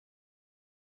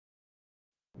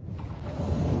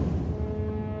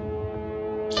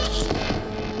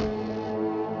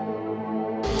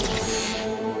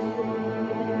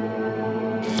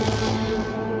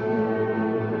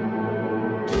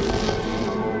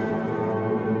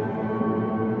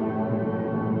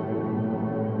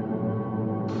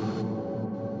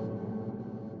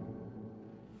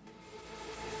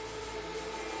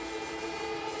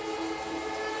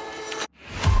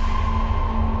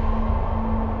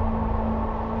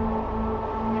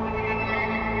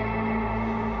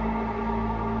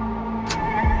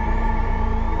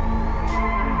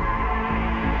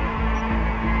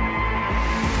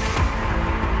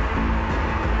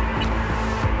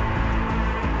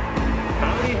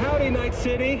Howdy, Night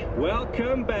City.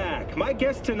 Welcome back. My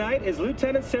guest tonight is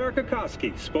Lieutenant Sarah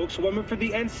Kokoski, spokeswoman for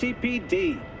the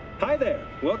NCPD. Hi there.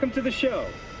 Welcome to the show.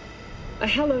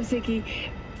 Hello, Ziggy.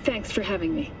 Thanks for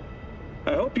having me.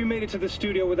 I hope you made it to the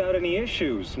studio without any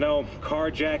issues. No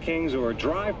carjackings or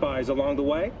drive-bys along the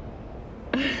way?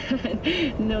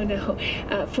 No.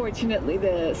 Fortunately,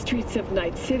 the streets of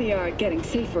Night City are getting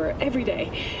safer every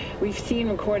day. We've seen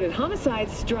recorded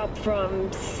homicides drop from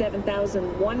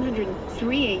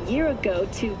 7,103 a year ago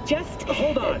to just...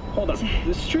 Hold on.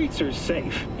 The streets are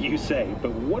safe, you say,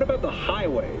 but what about the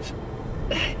highways?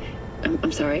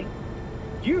 I'm sorry?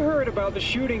 You heard about the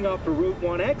shooting off the Route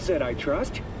 1 exit, I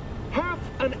trust. Half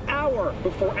an hour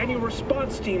before any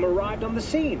response team arrived on the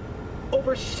scene.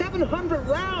 Over 700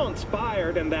 rounds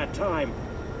fired in that time.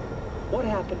 What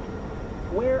happened?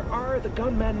 Where are the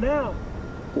gunmen now?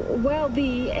 Well,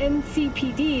 the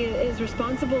NCPD is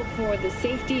responsible for the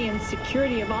safety and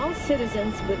security of all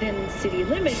citizens within city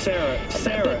limits. Sarah,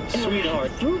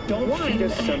 sweetheart, don't feed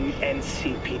us some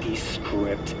NCPD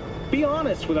script. Be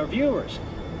honest with our viewers.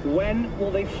 When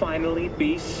will they finally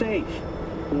be safe?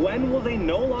 When will they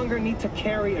no longer need to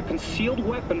carry a concealed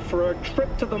weapon for a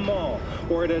trip to the mall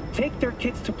or to take their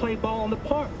kids to play ball in the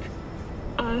park?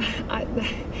 The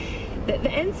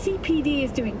NCPD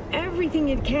is doing everything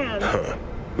it can.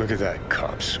 Look at that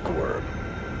cop squirm.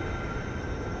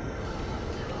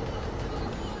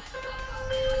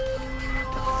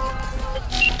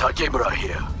 Takemura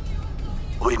here.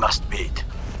 We must meet.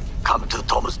 Come to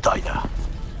Tom's Diner.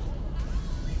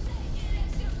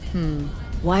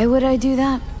 Why would I do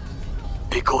that?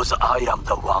 Because I am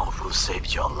the one who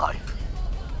saved your life.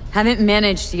 Haven't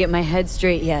managed to get my head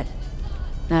straight yet.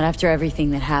 Not after everything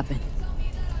that happened.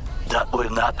 That will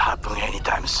not happen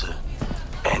anytime soon.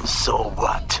 And so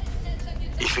what?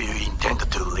 If you intend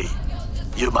to leave,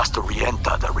 you must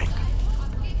re-enter the ring.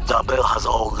 The bell has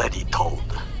already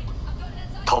tolled.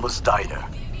 Tom's Diner.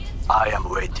 I am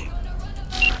waiting.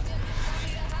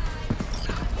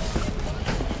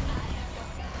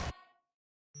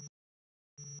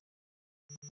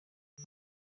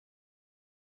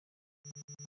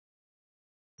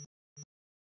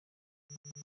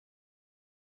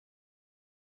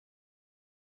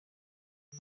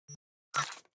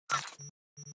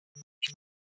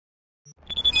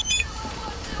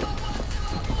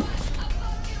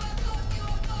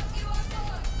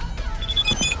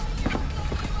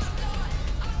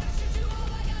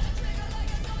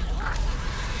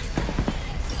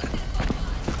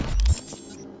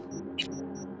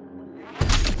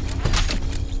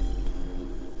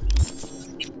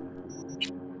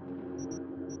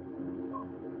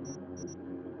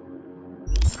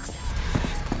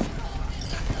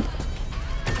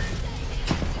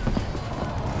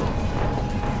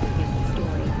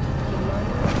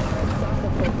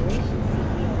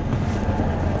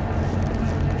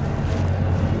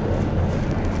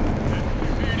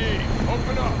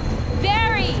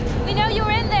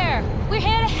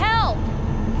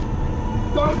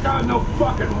 Got no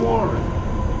fucking warrant.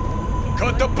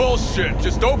 Cut the bullshit.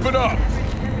 Just open up.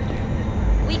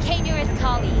 We came here as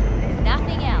colleagues,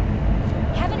 nothing else.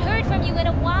 Haven't heard from you in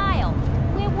a while.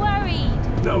 We're worried.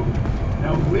 No,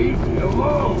 now leave me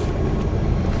alone.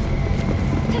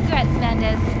 Congrats,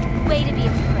 Mendez. Way to be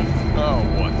a prick. Oh,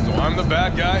 what? So I'm the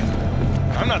bad guy?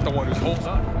 I'm not the one who's holding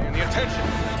on and the attention.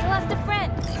 He lost a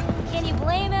friend. Can you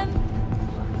blame him?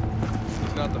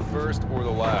 It's not the first or the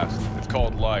last. It's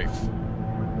called life.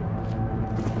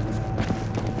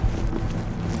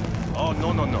 Oh,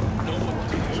 no.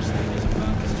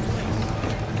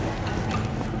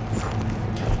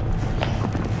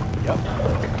 Yep.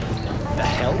 The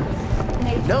hell?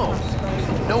 No.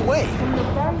 No way.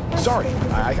 Sorry,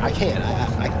 I can't.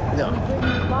 No.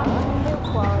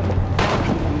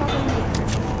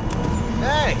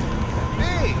 Hey!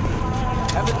 Me!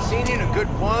 Haven't seen you in a good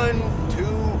 1,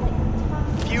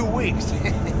 2, few weeks.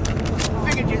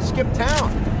 Figured you'd skip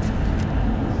town.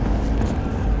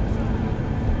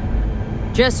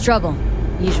 Just trouble.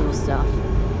 Usual stuff.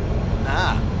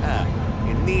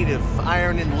 In need of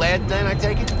iron and lead then, I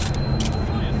take it?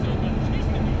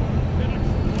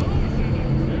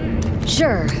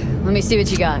 Sure. Let me see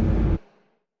what you got.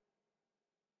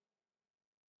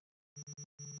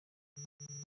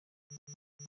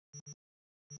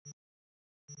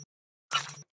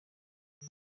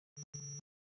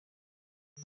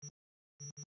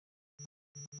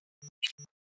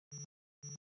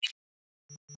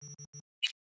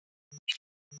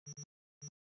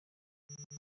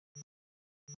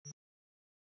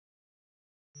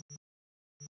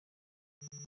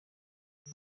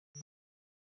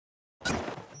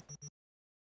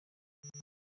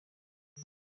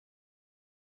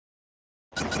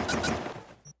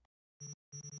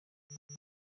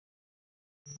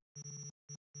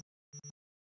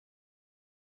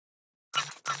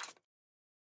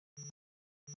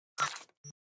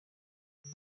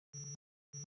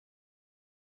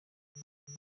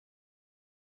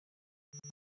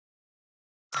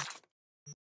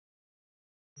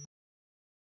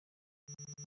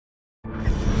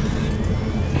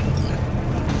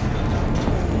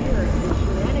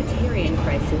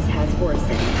 crisis has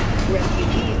worsened.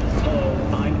 Refugees. Hello,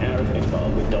 I'm Arif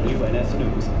Iqbal with WNS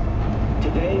News.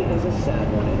 Today is a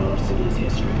sad one in our city's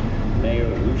history. Mayor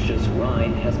Lucius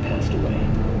Rhine has passed away.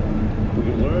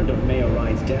 We learned of Mayor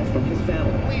Rhine's death from his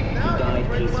family. He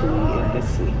died peacefully in his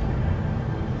sleep.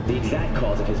 The exact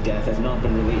cause of his death has not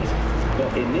been released,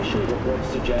 but initial reports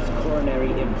suggest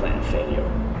coronary implant failure.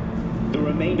 The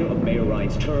remainder of Mayor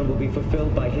Rhine's term will be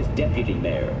fulfilled by his deputy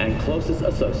mayor and closest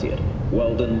associate,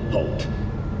 Weldon Holt.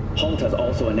 Holt has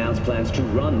also announced plans to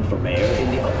run for mayor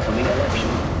in the upcoming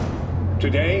election.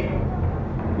 Today,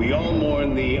 we all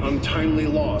mourn the untimely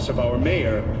loss of our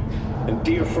mayor and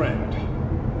dear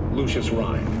friend, Lucius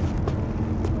Rhine.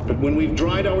 But when we've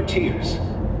dried our tears,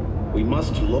 we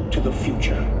must look to the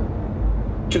future.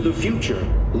 To the future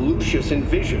Lucius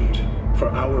envisioned for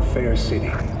our fair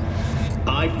city.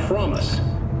 I promise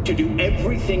to do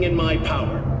everything in my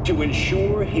power to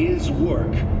ensure his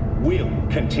work will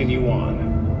continue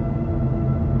on.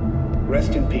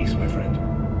 Rest in peace, my friend.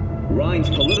 Rhine's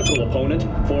political opponent,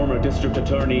 former District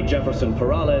Attorney Jefferson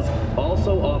Perales,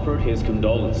 also offered his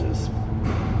condolences.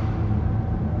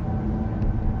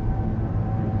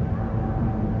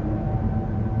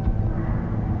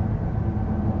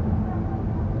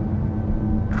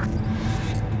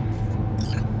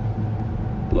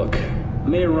 Look,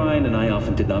 Mayor Rhine and I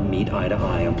often did not meet eye to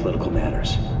eye on political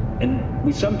matters, and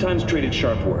we sometimes traded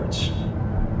sharp words.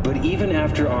 But even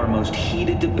after our most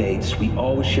heated debates, we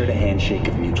always shared a handshake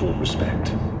of mutual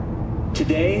respect.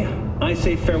 Today, I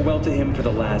say farewell to him for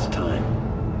the last time.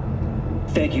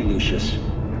 Thank you, Lucius,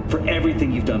 for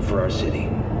everything you've done for our city.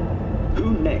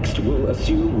 Who next will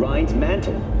assume Rhine's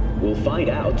mantle? We'll find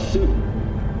out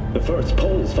soon. The first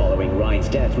polls following Rhine's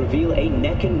death reveal a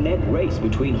neck-and-neck race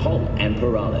between Holt and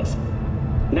Perales.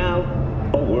 Now,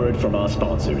 a word from our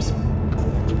sponsors.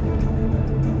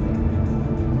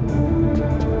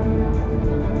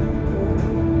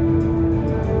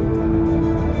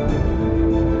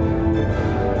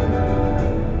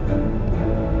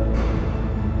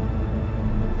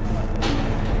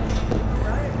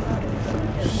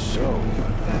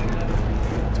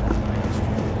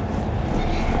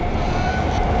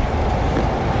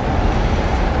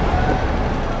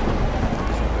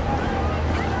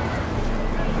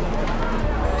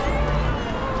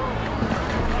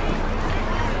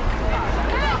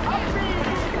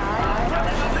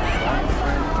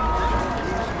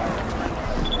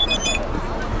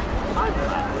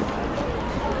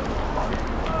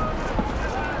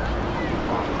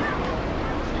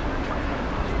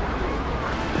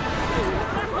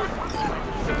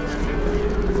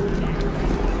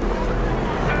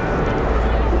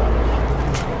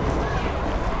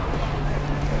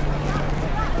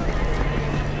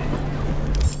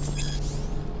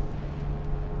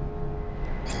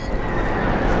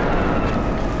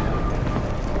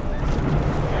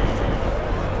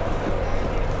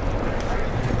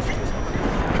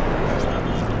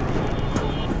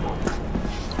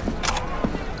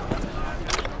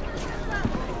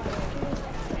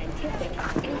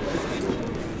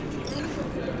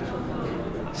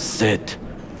 Sit.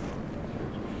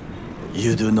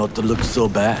 You do not look so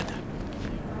bad.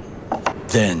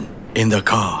 Then, in the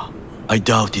car, I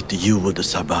doubted you would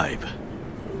survive.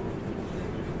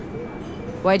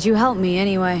 Why'd you help me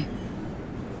anyway?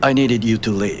 I needed you to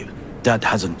leave. That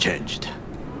hasn't changed.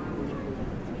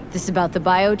 This about the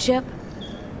biochip?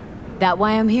 That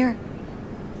why I'm here?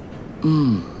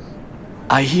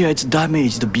 I hear it's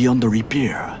damaged beyond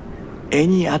repair.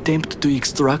 Any attempt to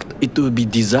extract it would be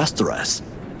disastrous.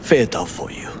 Fatal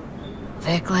for you.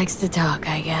 Vic likes to talk,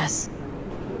 I guess.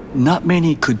 Not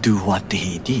many could do what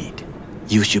he did.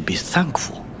 You should be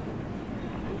thankful.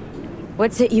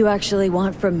 What's it you actually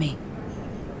want from me?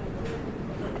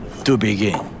 To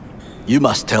begin, you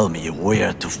must tell me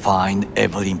where to find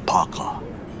Evelyn Parker.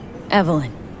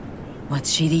 Evelyn. What's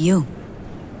she to you?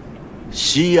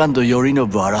 She and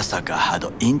Yorinobu Arasaka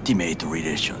had intimate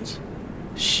relations.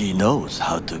 She knows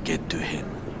how to get to him.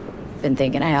 Been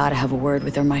thinking I ought to have a word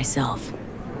with her myself.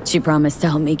 She promised to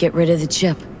help me get rid of the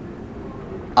chip.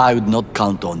 I would not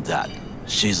count on that.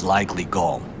 She's likely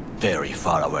gone, very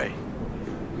far away.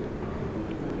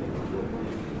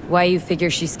 Why you figure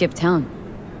she skipped town?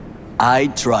 I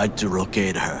tried to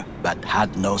locate her, but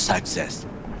had no success.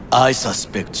 I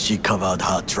suspect she covered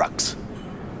her tracks.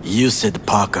 You said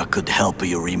Parker could help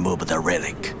you remove the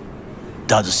relic.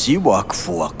 Does she work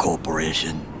for a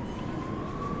corporation?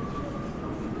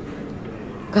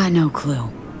 Got no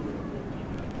clue.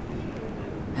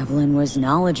 Evelyn was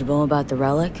knowledgeable about the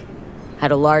relic.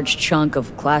 Had a large chunk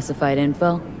of classified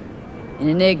info. An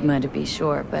enigma, to be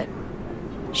sure, but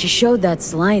she showed that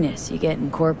slyness you get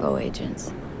in corpo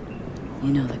agents.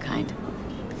 You know the kind.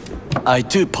 I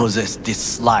too possess this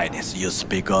slyness you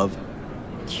speak of.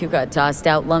 You got tossed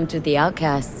out lumped with the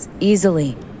outcasts,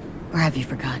 easily. Or have you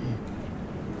forgotten?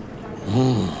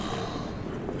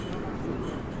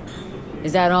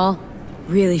 Is that all?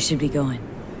 Really should be going.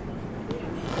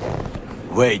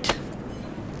 Wait.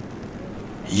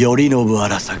 Yorinobu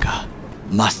Arasaka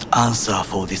must answer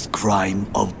for this crime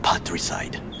of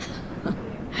patricide.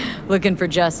 Looking for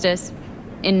justice?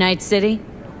 In Night City?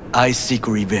 I seek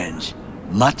revenge,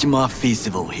 much more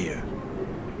feasible here.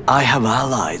 I have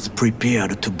allies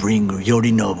prepared to bring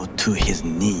Yorinobu to his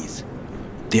knees.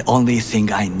 The only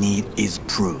thing I need is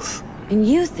proof. And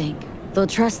you think they'll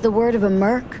trust the word of a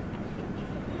merc?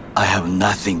 I have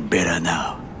nothing better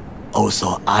now.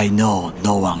 Also, I know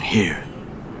no one here.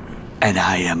 And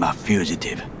I am a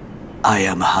fugitive. I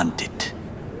am hunted.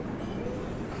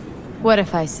 What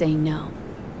if I say no?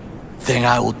 Then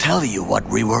I will tell you what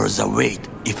rewards await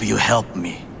if you help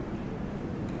me.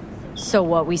 So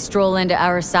what, we stroll into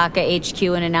Arasaka HQ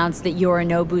and announce that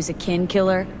Yorinobu's a kin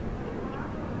killer?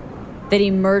 That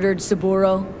he murdered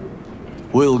Saburo?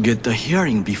 We'll get the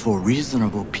hearing before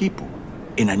reasonable people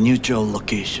in a neutral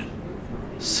location.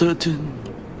 Certain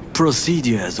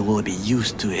procedures will be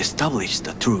used to establish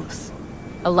the truth.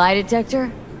 A lie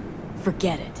detector?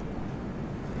 Forget it.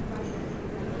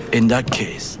 In that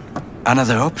case,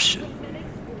 another option.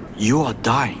 You are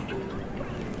dying.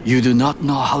 You do not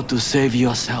know how to save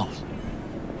yourself.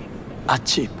 A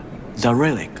chip, the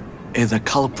relic, is a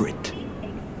culprit.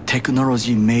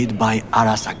 Technology made by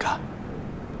Arasaka.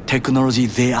 Technology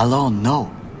they alone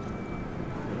know.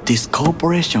 This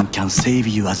corporation can save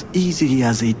you as easily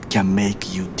as it can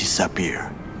make you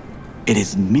disappear. It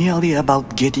is merely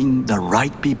about getting the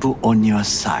right people on your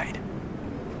side.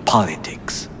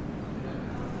 Politics.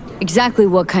 Exactly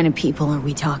what kind of people are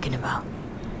we talking about?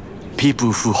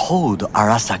 People who hold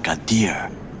Arasaka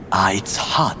dear are its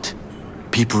heart.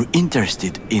 People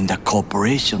interested in the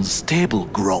corporation's stable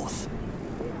growth.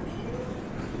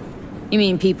 You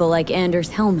mean people like Anders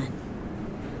Hellman?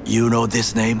 You know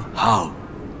this name? How?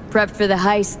 Prepped for the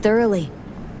heist thoroughly.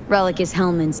 Relic is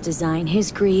Hellman's design,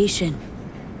 his creation.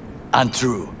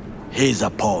 Untrue. He's a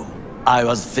pawn. I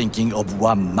was thinking of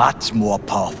one much more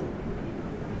powerful.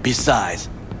 Besides,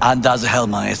 Anders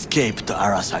Hellman escaped to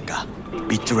Arasaka.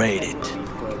 Betrayed it. To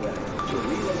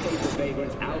relocate the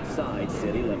vagrants outside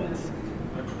city limits.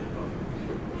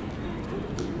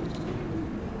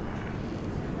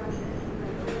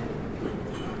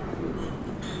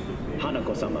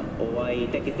 Hanako-sama, お会い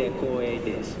できて光栄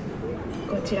です。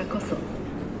こちらこそ。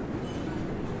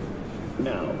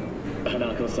Now,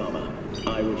 Hanako-sama,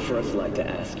 I would first like to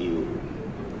ask you...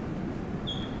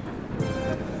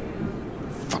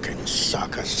 Fucking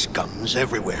Saka scums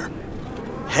everywhere.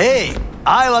 Hey!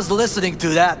 I was listening to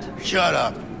that! Shut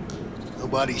up.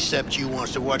 Nobody except you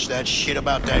wants to watch that shit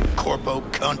about that corpo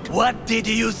cunt. What did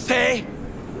you say?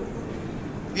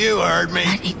 You heard me.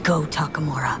 Let it go,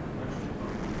 Takamura.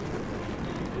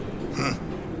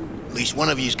 At least one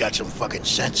of you's got some fucking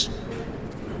sense.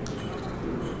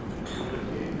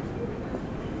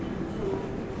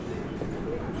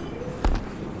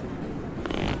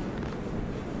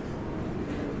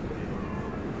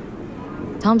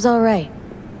 Tom's all right.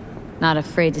 Not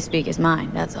afraid to speak his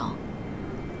mind, that's all.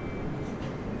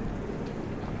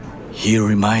 He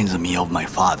reminds me of my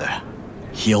father.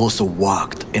 He also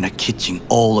worked in a kitchen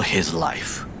all his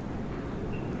life.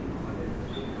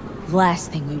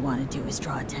 Last thing we want to do is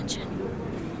draw attention.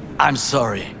 I'm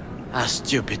sorry. A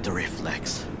stupid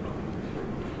reflex.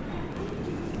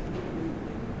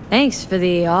 Thanks for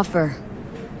the offer.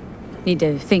 Need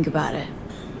to think about it.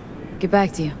 Get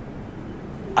back to you.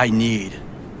 I need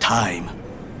time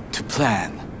to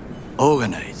plan,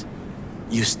 organize.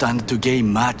 You stand to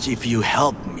gain much if you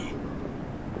help me.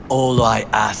 All I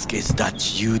ask is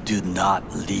that you do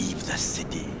not leave the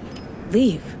city.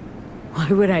 Leave? Why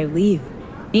would I leave?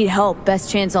 Need help.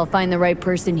 Best chance I'll find the right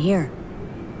person here.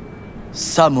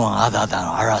 Someone other than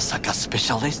Arasaka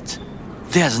specialist?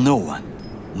 There's no one.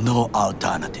 No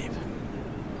alternative.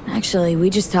 Actually, we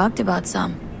just talked about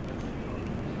some.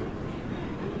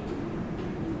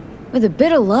 With a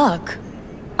bit of luck,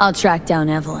 I'll track down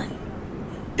Evelyn.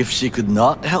 If she could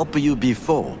not help you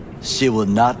before, she will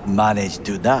not manage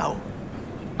to now.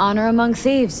 Honor among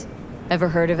thieves. Ever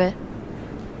heard of it?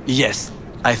 Yes,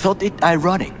 I thought it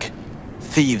ironic.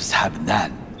 Thieves have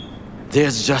none.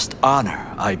 There's just honor,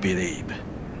 I believe.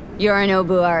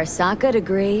 Yorinobu Arasaka'd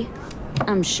agree,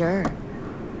 I'm sure.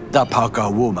 The Parker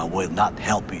woman will not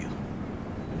help you.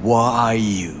 Were I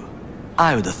you,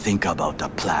 I would think about a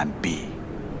plan B.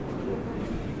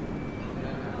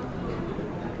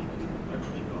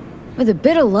 With a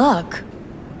bit of luck,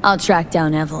 I'll track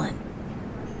down Evelyn.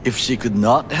 If she could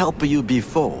not help you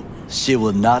before, she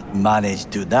will not manage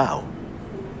to now.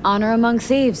 Honor among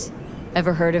thieves.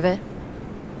 Ever heard of it?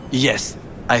 Yes,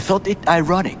 I thought it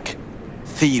ironic.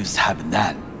 Thieves have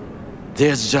none.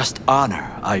 There's just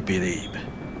honor, I believe.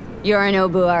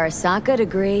 Yorinobu Arasaka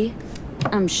degree,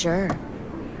 I'm sure.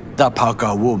 The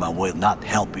Parker woman will not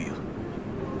help you.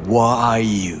 Were I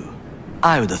you,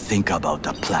 I would think about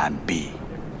a plan B.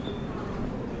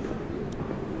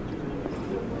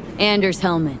 Anders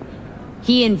Hellman.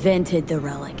 He invented the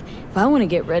relic. If I want to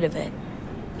get rid of it,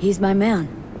 he's my man.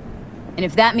 And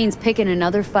if that means picking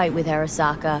another fight with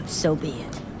Arasaka, so be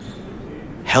it.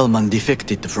 Hellman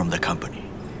defected from the company.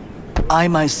 I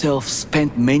myself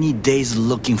spent many days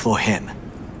looking for him.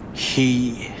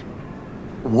 He...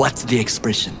 what's the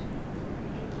expression?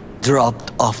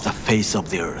 Dropped off the face of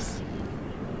the earth.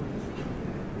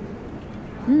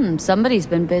 Somebody's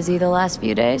been busy the last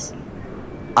few days.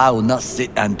 I will not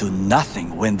sit and do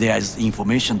nothing when there is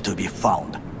information to be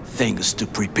found. Things to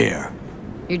prepare.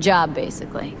 Your job,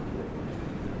 basically.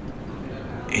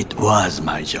 It was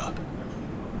my job.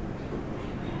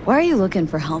 Why are you looking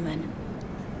for Hellman?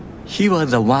 He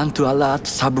was the one to alert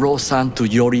Saburo-san to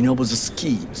Yorinobu's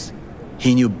schemes.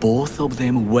 He knew both of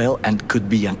them well and could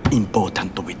be an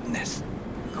important witness.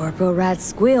 Corporal rats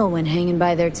squeal when hanging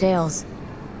by their tails.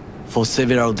 For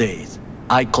several days,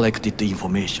 I collected the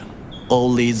information. All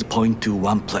leads point to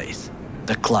one place,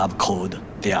 the club called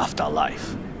the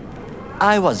Afterlife.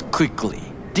 I was quickly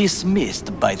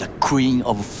dismissed by the queen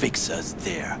of fixers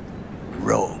there,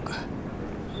 Rogue.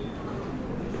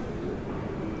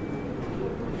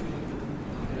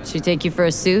 She take you for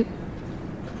a suit?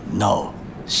 No,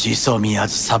 she saw me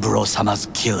as Saburo-sama's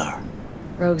killer.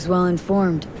 Rogue's well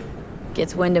informed.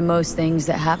 Gets wind of most things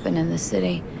that happen in the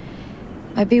city.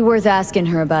 Might be worth asking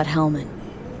her about Hellman.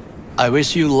 I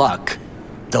wish you luck.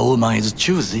 The woman is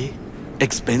choosy,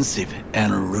 expensive,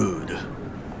 and rude.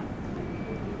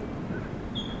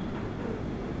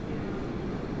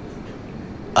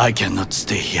 I cannot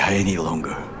stay here any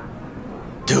longer.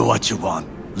 Do what you want.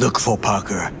 Look for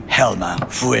Parker, Hellman,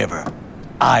 whoever.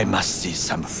 I must see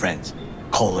some friends,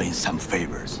 call in some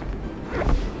favors.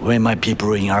 When my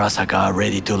people in Arasaka are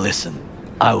ready to listen,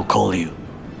 I will call you.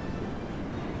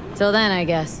 Till then, I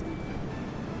guess.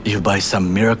 If by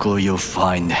some miracle you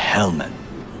find Hellman,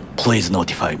 please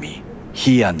notify me.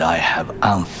 He and I have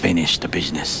unfinished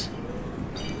business.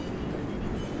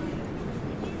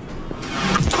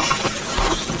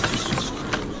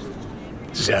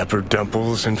 Zapper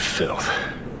dumples and filth.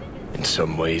 In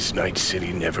some ways, Night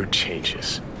City never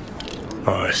changes.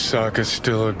 Arasaka's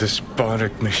still a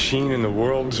despotic machine and the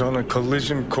world's on a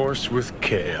collision course with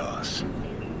chaos.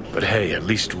 But hey, at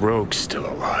least Rogue's still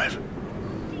alive.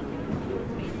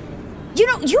 You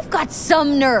know, you've got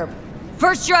some nerve.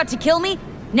 First you're out to kill me,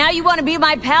 now you want to be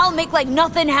my pal and make like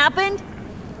nothing happened?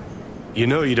 You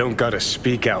know you don't gotta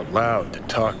speak out loud to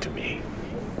talk to me.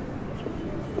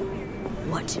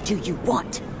 What do you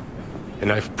want?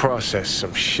 And I've processed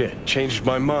some shit, changed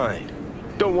my mind.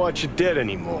 Don't want you dead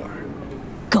anymore.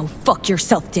 Go fuck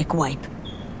yourself, dickwipe.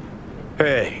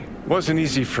 Hey, wasn't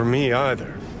easy for me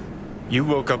either. You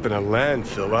woke up in a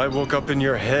landfill, I woke up in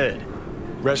your head.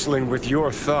 Wrestling with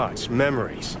your thoughts,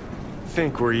 memories.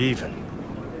 Think we're even.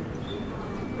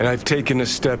 And I've taken a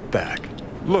step back,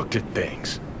 looked at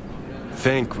things.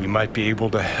 Think we might be able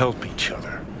to help each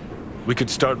other. We could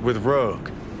start with Rogue.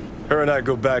 Her and I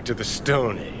go back to the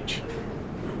Stone Age.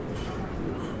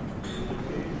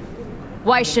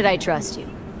 Why should I trust you?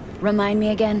 Remind me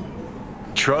again?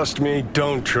 Trust me,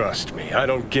 don't trust me. I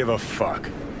don't give a fuck.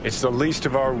 It's the least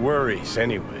of our worries,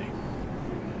 anyway.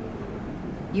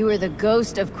 You are the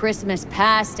ghost of Christmas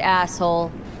past,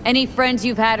 asshole. Any friends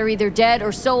you've had are either dead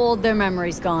or so old their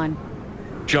memory's gone.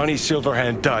 Johnny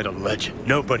Silverhand died a legend.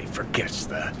 Nobody forgets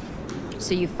that.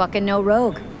 So you fucking know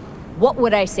Rogue. What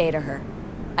would I say to her?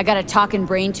 I got a talking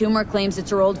brain tumor claims it's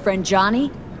her old friend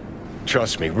Johnny?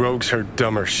 Trust me, Rogue's heard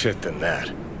dumber shit than that.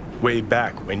 Way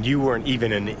back when you weren't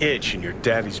even an itch in your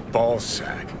daddy's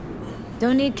ballsack.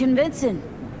 Don't need convincing.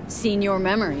 Seen your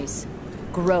memories.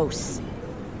 Gross.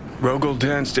 Rogue will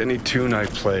dance to any tune I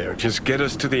play her. Just get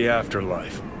us to the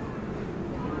afterlife.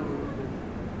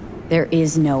 There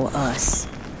is no us.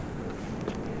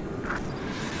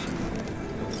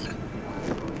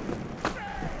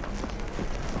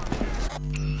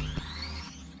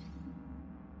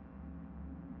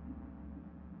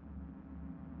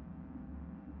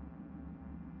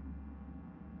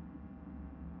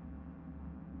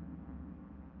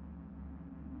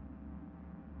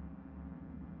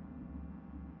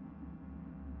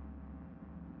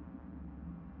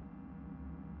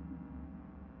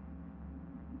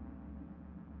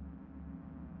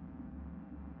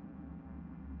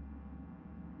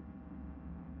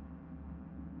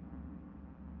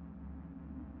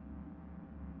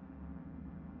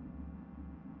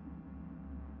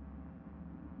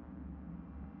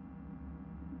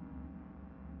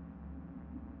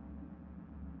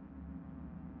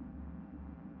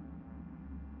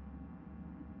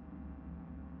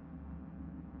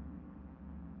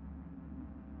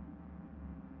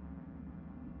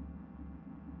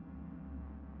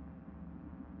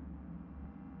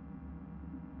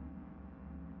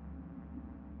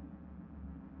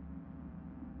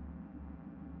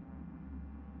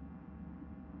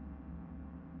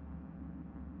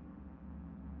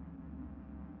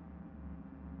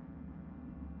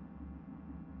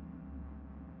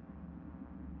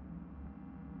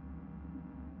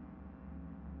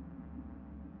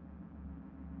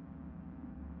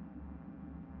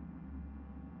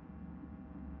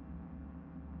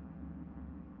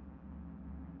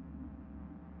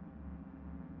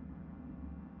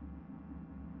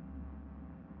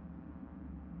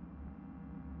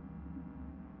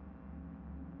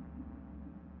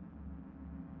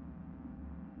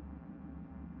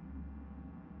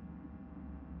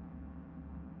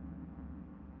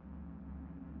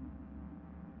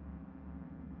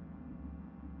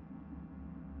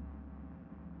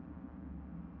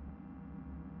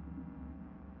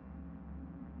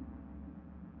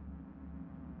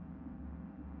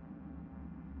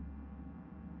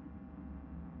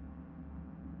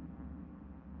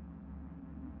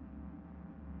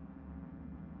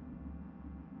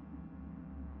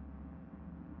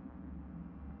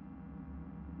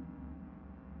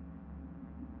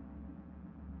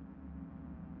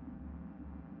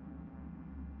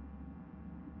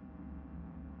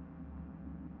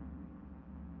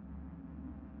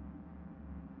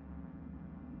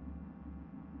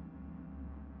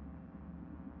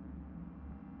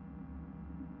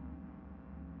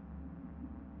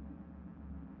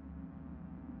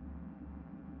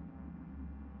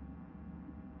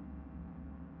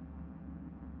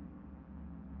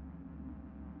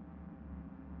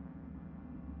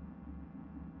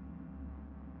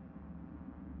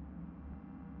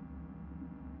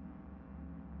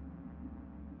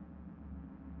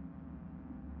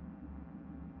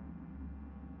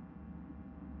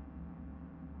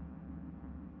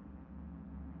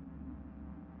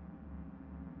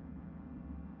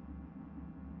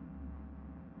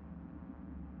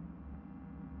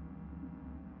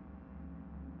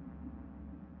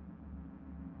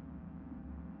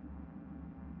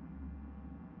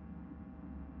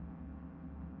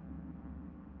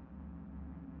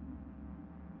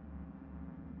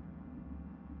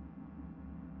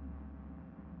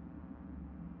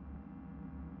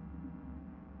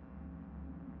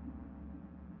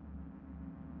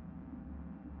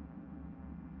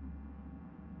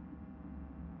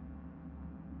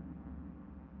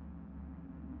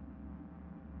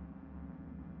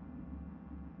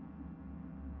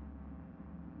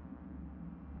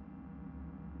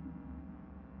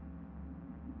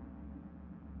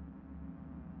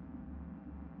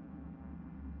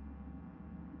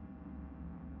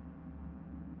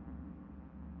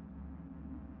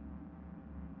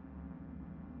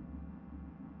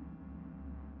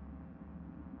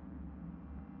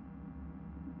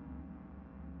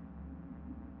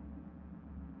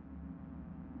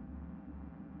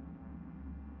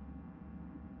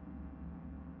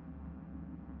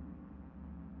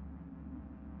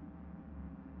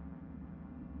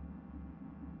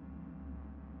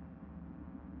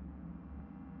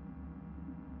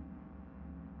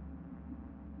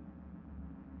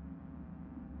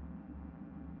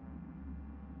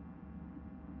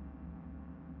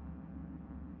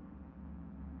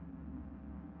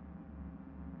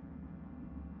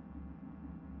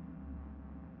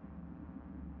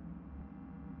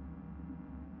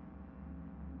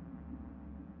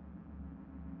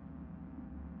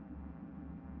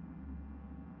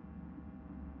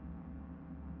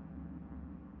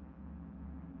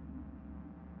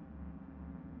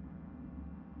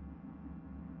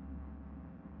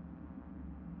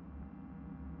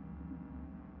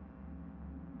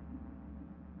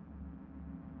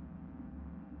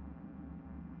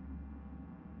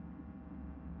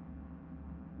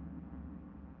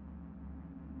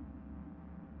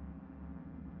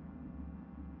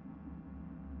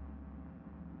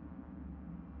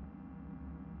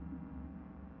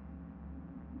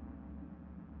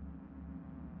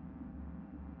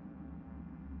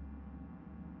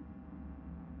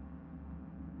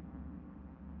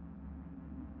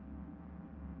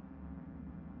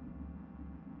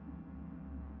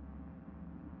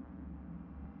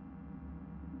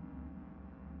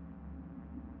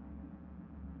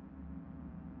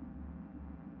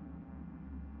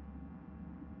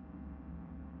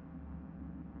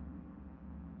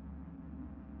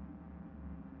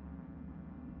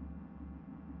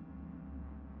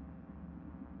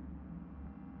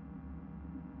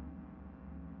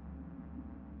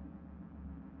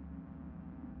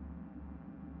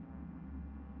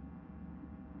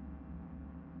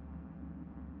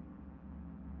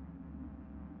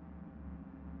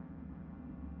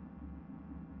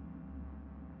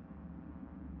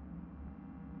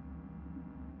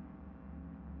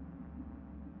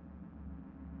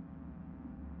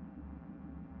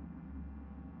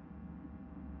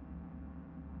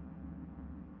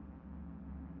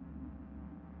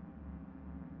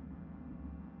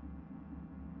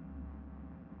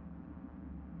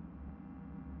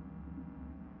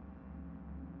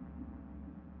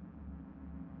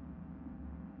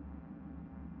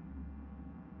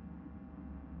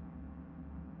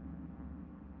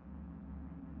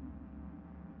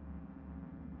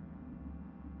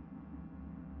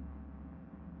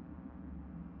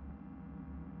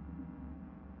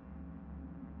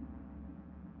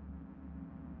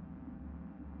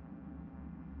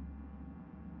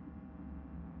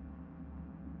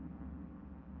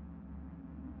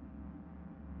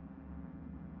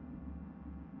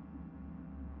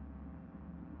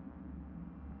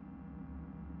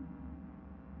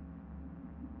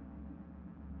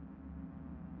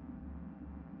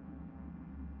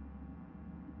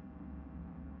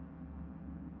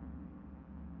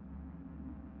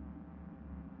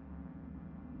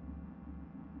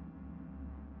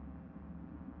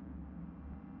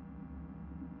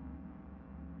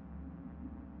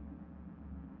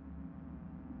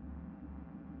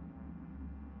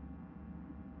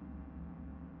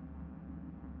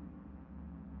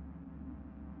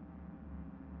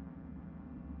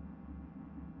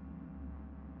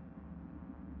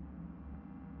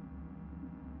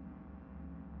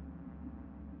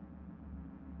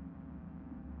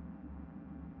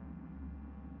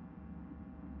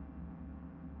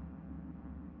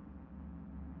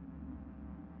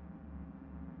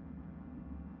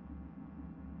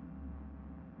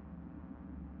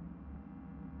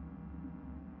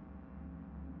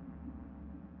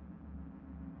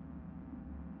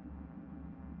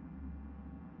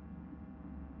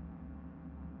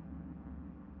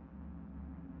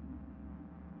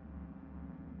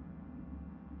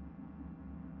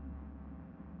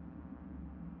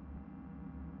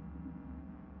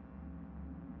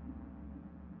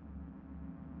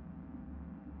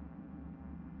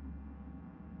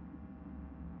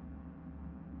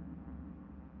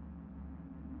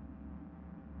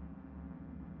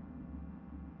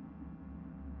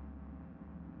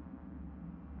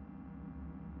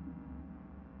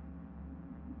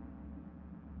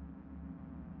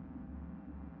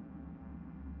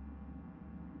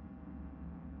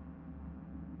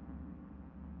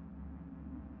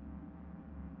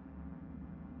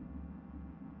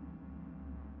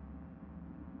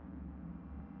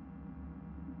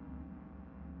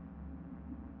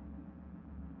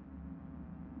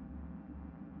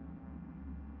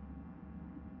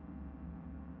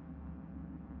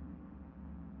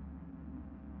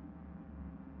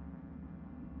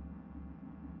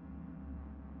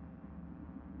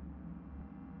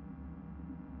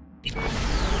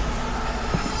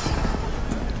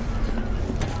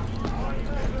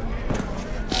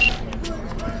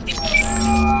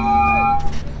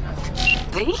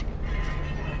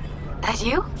 That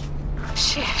you?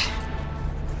 Shit.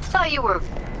 Thought you were...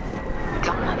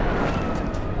 gone.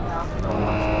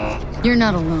 You're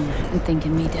not alone in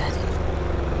thinking me dead.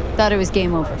 Thought it was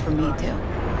game over for me, too.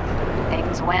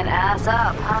 Things went ass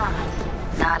up, huh?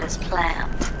 Not as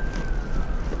planned.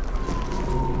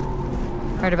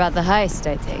 Heard about the heist,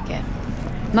 I take it.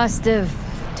 Must have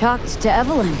talked to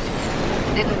Evelyn.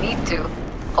 Didn't need to.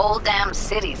 Whole damn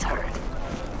city's heard.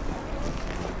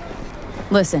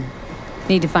 Listen,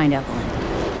 need to find Evelyn.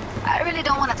 I really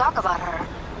don't want to talk about her.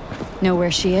 Know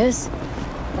where she is?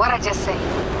 What'd I just say?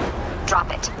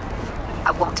 Drop it.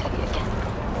 I won't tell you again.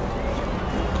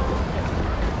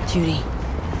 Judy,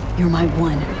 you're my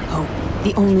one hope.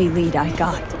 The only lead I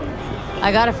got.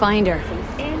 I gotta find her.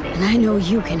 And I know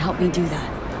you can help me do that.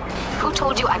 Who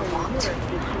told you I won't?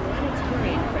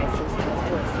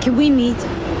 Can we meet?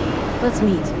 Let's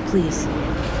meet, please.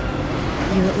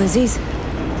 You at Lizzie's?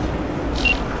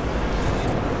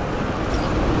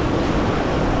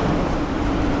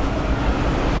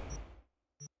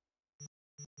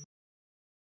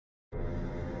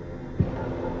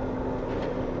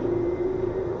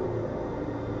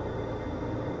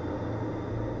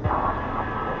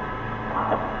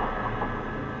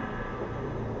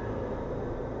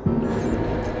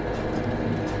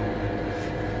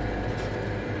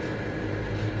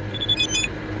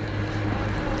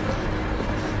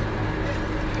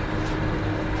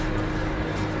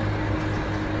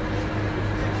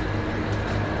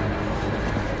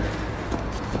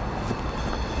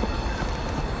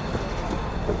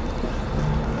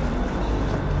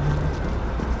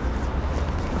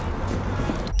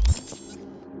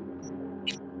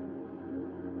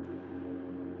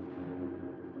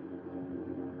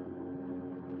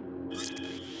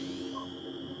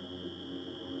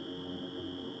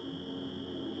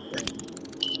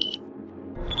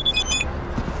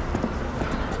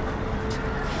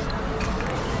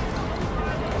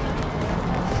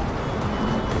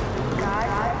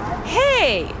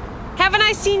 Haven't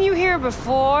I seen you here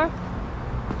before?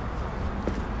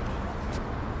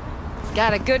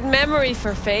 Got a good memory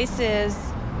for faces.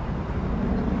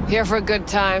 Here for a good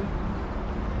time.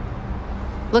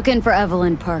 Looking for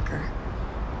Evelyn Parker.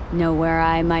 Know where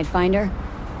I might find her?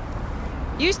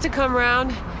 Used to come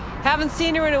round. Haven't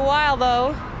seen her in a while,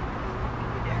 though.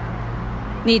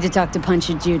 Need to talk to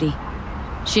Punched Judy.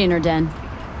 She in her den.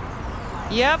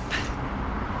 Yep.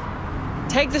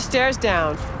 Take the stairs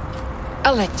down.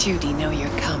 I'll let Judy know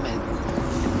you're coming.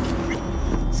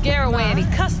 Scare away any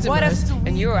customers,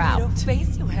 and you're out. What a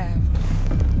face you have.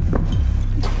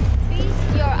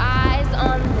 Feast your eyes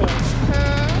on this,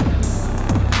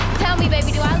 Tell me,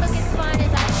 baby, do I look as fine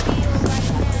as I feel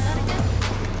right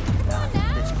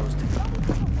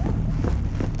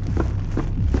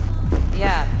now?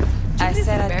 Yeah, I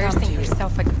said I'd come to you.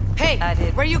 Yourself like, hey, I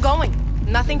did. Where are you going?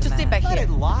 Nothing to sit back here. Let it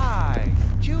lie.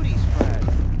 Judy's friend.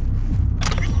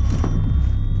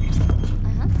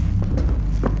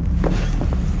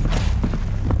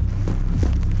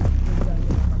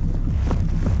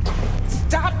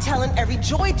 Stop telling every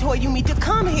Joy Toy you meet to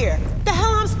come here. The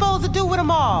hell I'm supposed to do with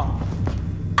them all?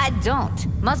 I don't.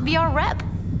 Must be our rep.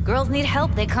 Girls need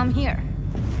help, they come here.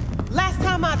 Last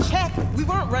time I checked, we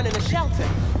weren't running a shelter.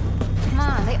 Come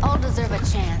on, they all deserve a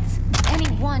chance.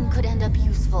 Anyone could end up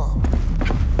useful.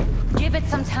 Give it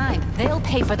some time. They'll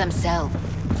pay for themselves.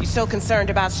 You so concerned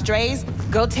about strays?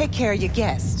 Go take care of your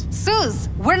guest. Suze,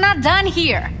 we're not done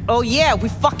here. Oh yeah, we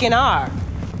fucking are.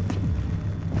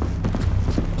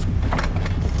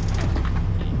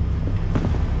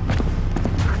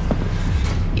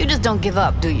 You just don't give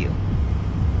up, do you?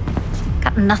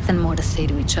 Got nothing more to say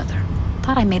to each other.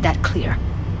 Thought I made that clear.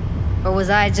 Or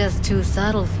was I just too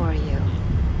subtle for you?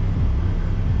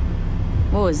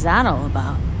 What was that all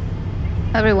about?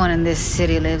 Everyone in this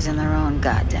city lives in their own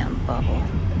goddamn bubble.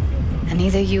 And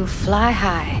either you fly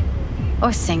high,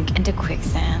 or sink into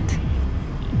quicksand.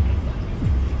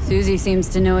 Susie seems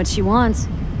to know what she wants.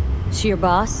 She your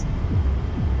boss?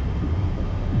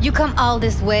 You come all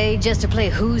this way just to play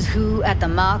who's who at the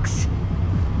mocks?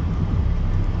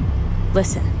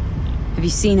 Listen, have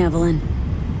you seen Evelyn?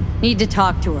 Need to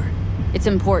talk to her. It's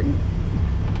important.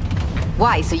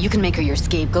 Why? So you can make her your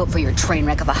scapegoat for your train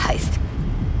wreck of a heist?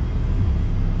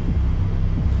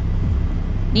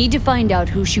 Need to find out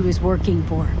who she was working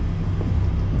for.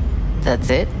 That's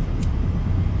it?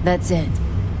 That's it.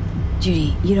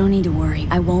 Judy, you don't need to worry.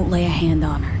 I won't lay a hand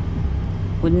on her.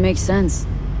 Wouldn't make sense.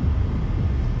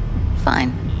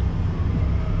 Fine.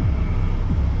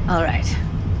 All right.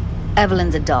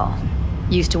 Evelyn's a doll.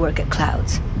 Used to work at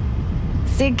Clouds.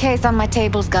 Sig case on my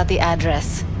table's got the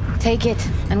address. Take it,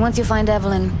 and once you find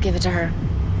Evelyn, give it to her.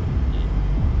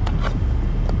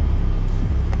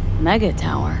 Mega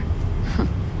tower.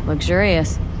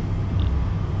 Luxurious.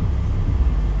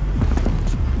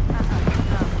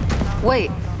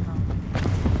 Wait.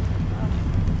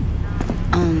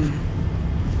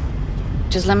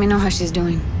 Just let me know how she's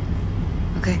doing.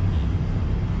 Okay?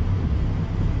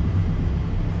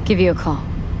 Give you a call,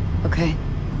 okay?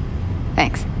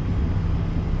 Thanks.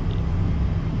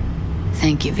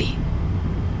 Thank you, V.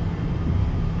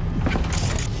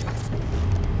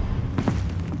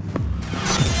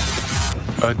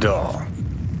 A doll.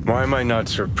 Why am I not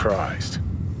surprised?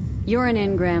 You're an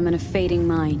engram and a fading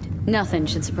mind. Nothing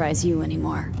should surprise you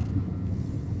anymore.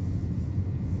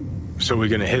 So we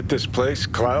gonna hit this place,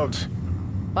 Clouds?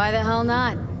 Why the hell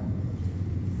not?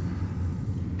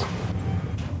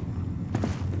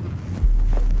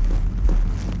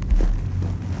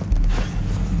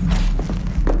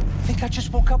 Think I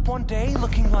just woke up one day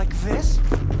looking like this?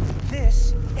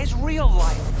 This is real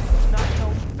life, not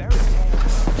no fairy tale.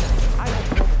 I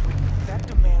don't know that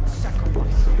demands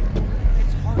sacrifice.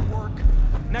 It's hard work,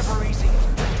 never easy.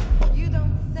 You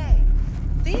don't say.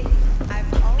 See?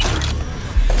 I've always...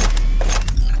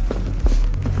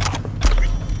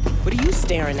 What are you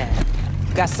staring at?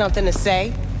 Got something to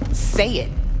say? Say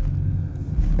it.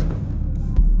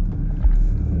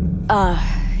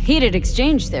 Heated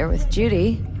exchange there with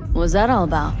Judy. What was that all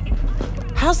about?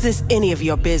 How's this any of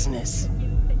your business?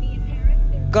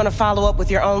 Gonna follow up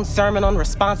with your own sermon on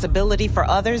responsibility for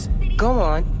others? Go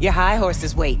on, your high horse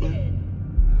is waiting.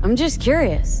 I'm just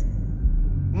curious.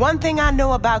 One thing I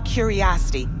know about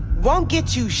curiosity, won't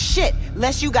get you shit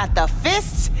unless you got the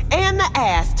fists and the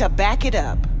ass to back it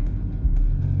up.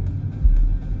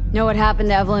 Know what happened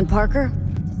to Evelyn Parker?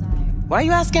 Why are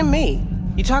you asking me?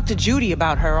 You talked to Judy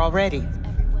about her already.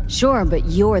 Sure, but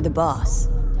you're the boss.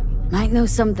 Might know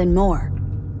something more.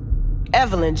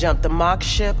 Evelyn jumped the Mox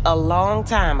ship a long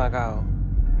time ago.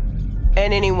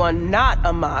 And anyone not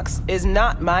a Mox is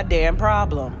not my damn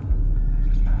problem.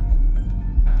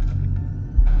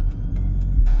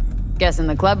 Guessing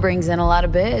the club brings in a lot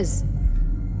of biz.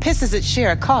 Pisses at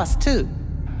share cost, too.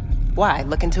 Why,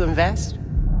 looking to invest?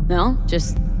 No,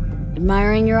 just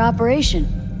admiring your operation.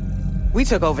 We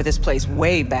took over this place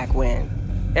way back when.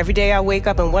 Every day I wake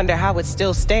up and wonder how it's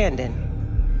still standing.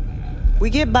 We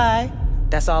get by,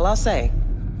 that's all I'll say.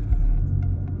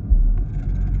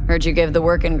 Heard you give the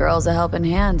working girls a helping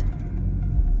hand.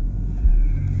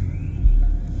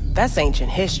 That's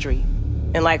ancient history.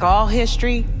 And like all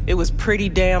history, it was pretty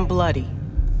damn bloody.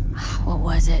 What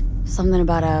was it? Something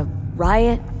about a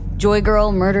riot? Joy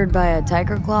girl murdered by a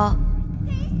tiger claw?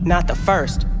 Not the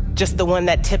first, just the one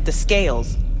that tipped the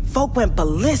scales. Folk went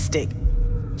ballistic.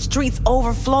 Streets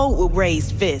overflowed with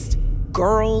raised fists.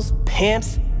 Girls,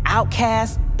 pimps,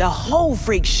 outcasts, the whole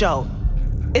freak show.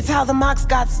 It's how the Mox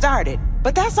got started,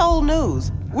 but that's old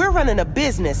news. We're running a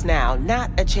business now,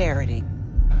 not a charity.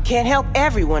 Can't help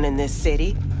everyone in this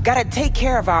city. Gotta take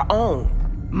care of our own.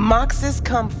 Moxes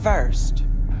come first.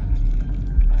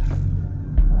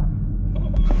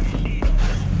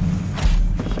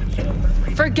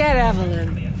 Forget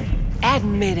Evelyn.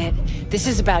 Admit it. This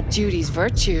is about Judy's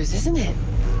virtues, isn't it?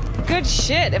 Good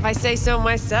shit, if I say so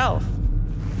myself.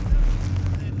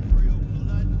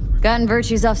 Gotten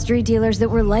virtues off street dealers that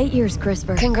were light years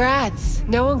crisper. Congrats.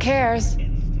 No one cares.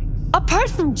 Apart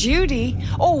from Judy,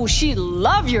 oh, she'd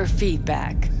love your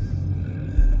feedback.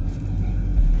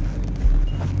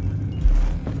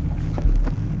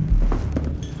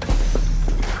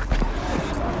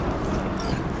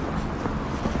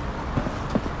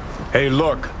 Hey,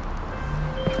 look.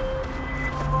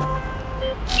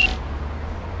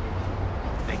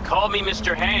 They call me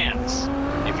Mr. Hands.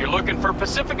 If you're looking for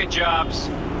Pacifica jobs,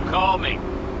 call me.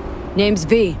 Name's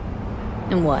V.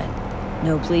 And what?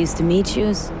 No pleased to meet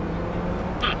yous?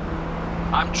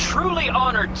 I'm truly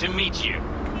honored to meet you.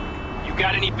 You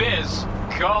got any biz,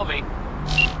 call me.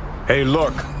 Hey,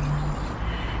 look.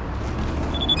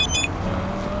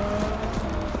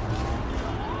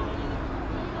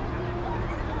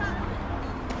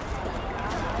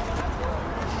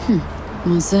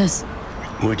 What's this?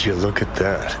 Would you look at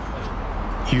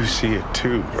that? You see it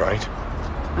too, right?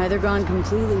 Either gone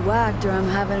completely whacked or I'm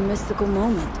having a mystical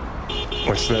moment.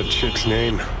 What's that chick's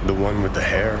name? The one with the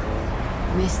hair?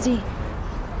 Misty?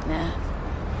 Nah.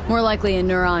 More likely a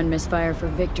neuron misfire for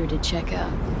Victor to check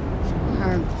out.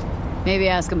 Or maybe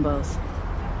ask them both.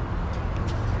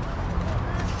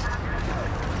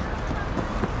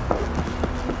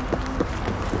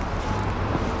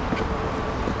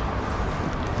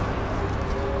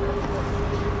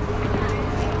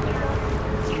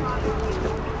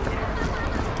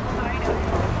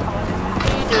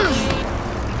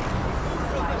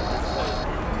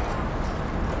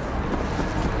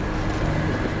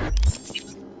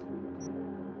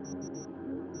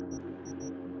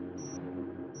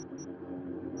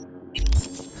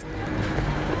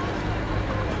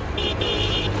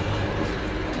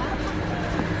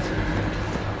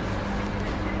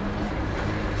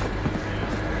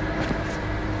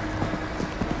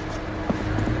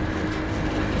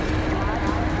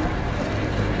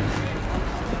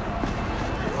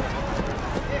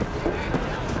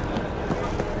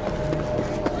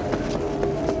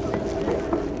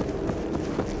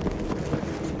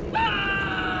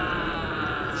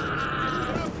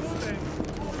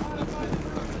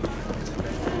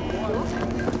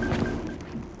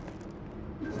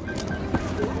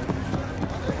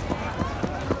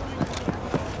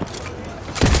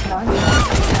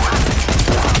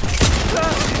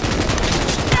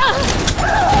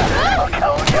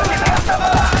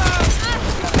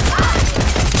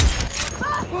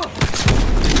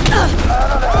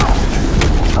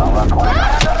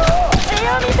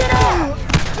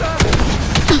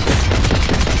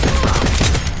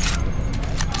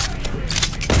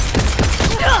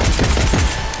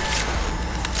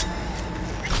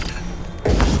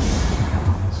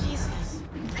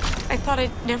 thought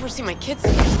I'd never see my kids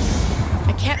again.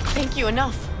 I can't thank you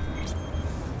enough.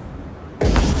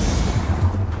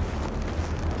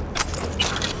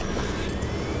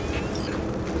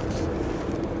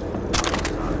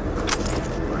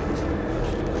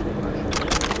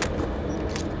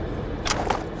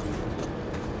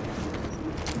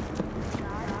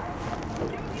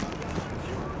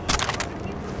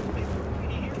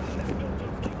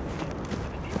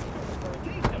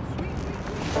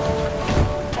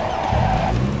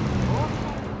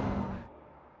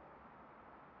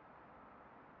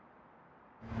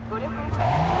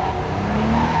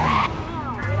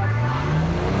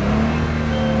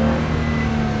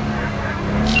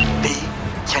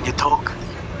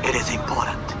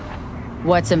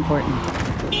 What's important?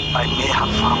 I may have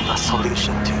found a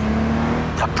solution to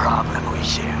the problem we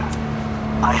share.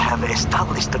 I have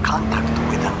established contact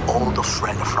with an old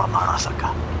friend from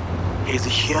Arasaka. He's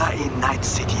here in Night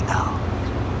City now.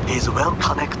 He's well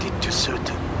connected to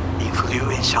certain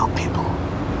influential people.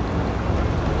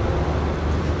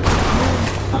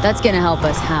 That's gonna help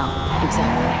us how,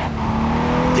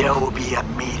 exactly? There will be a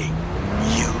meeting.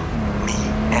 You, me,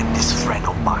 and this friend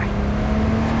of mine.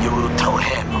 You will tell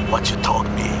him what you told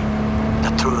me,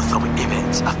 the truth of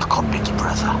events at Konpeki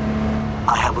Plaza.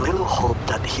 I have little hope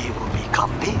that he will be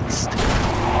convinced,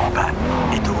 but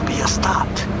it will be a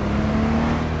start.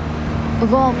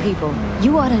 Of all people,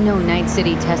 you ought to know Night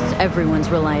City tests everyone's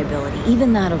reliability,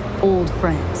 even that of old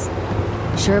friends.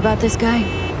 Sure about this guy?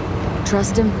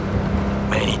 Trust him?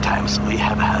 Many times we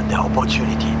have had the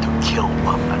opportunity to kill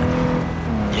one another.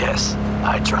 Yes,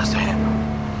 I trust him.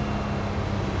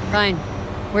 Fine.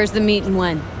 Where's the meet and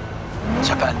when?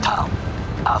 Japantown,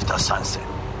 after sunset.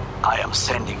 I am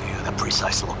sending you the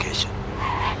precise location.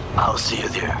 I'll see you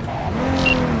there.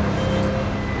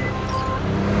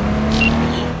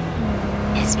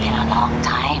 It's been a long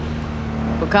time.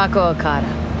 Bukako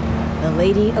Okada, the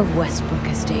Lady of Westbrook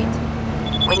Estate.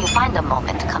 When you find a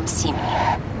moment, come see me.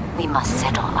 We must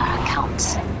settle our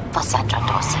accounts for Sandra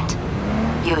Dorset.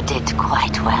 You did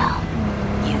quite well.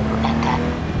 You and that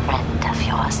friend of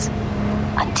yours.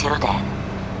 Until then.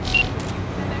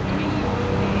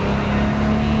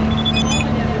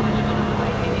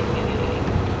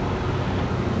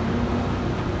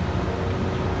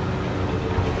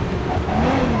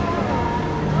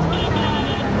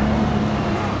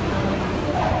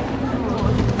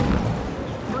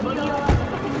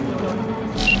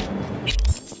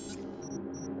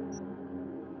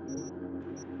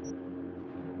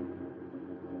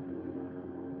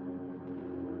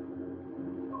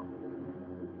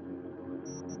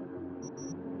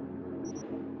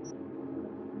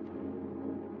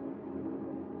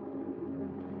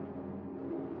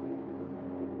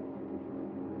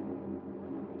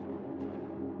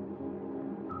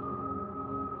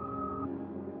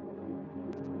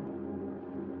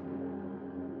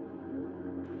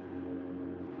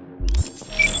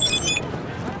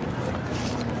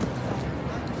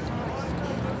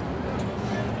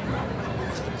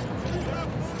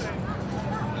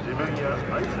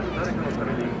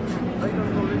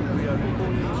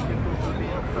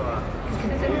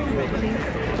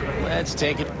 Let's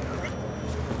take it. The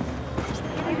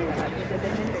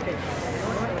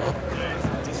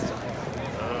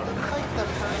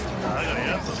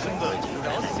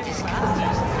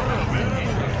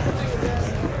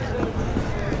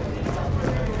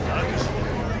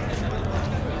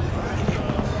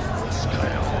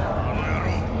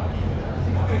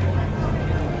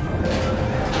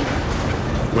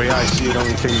way I see it,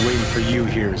 only thing waiting for you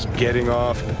here is getting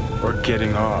off or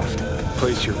getting off.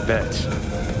 Place your bets.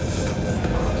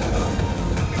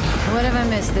 What have I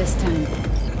missed this time?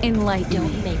 Enlighten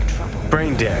me. Make trouble.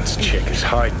 Braindance chick is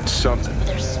hiding something.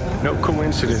 No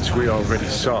coincidence we already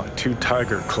saw 2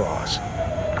 tiger claws.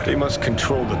 They must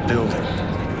control the building.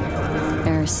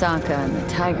 Arasaka and the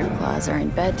Tiger Claws are in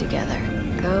bed together.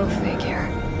 Go figure.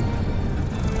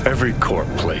 Every corp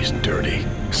plays dirty,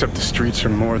 except the streets are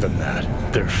more than that.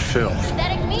 They're filth.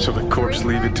 So the corps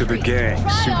leave it to the gang,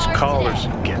 suits collars,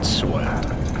 and get swept.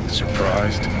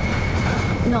 Surprised?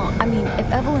 No, I mean, if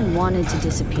Evelyn wanted to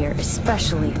disappear,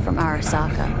 especially from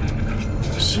Arasaka,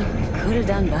 she could have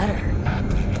done better.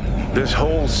 This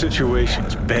whole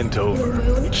situation's bent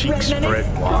over, cheeks spread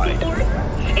wide.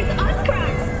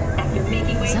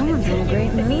 Someone's in a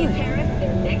great mood.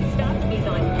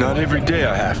 Not every day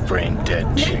a half-brain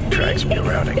dead chick drags me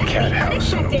around a cat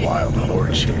house on a wild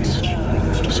horse chase.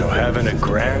 So having a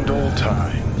grand old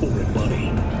time.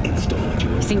 I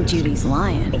think Judy's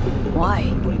lying.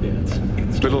 Why?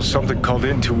 Little something called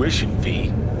intuition,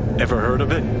 V. Ever heard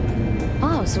of it?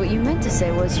 Oh, so what you meant to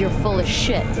say was you're full of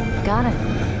shit. Got it.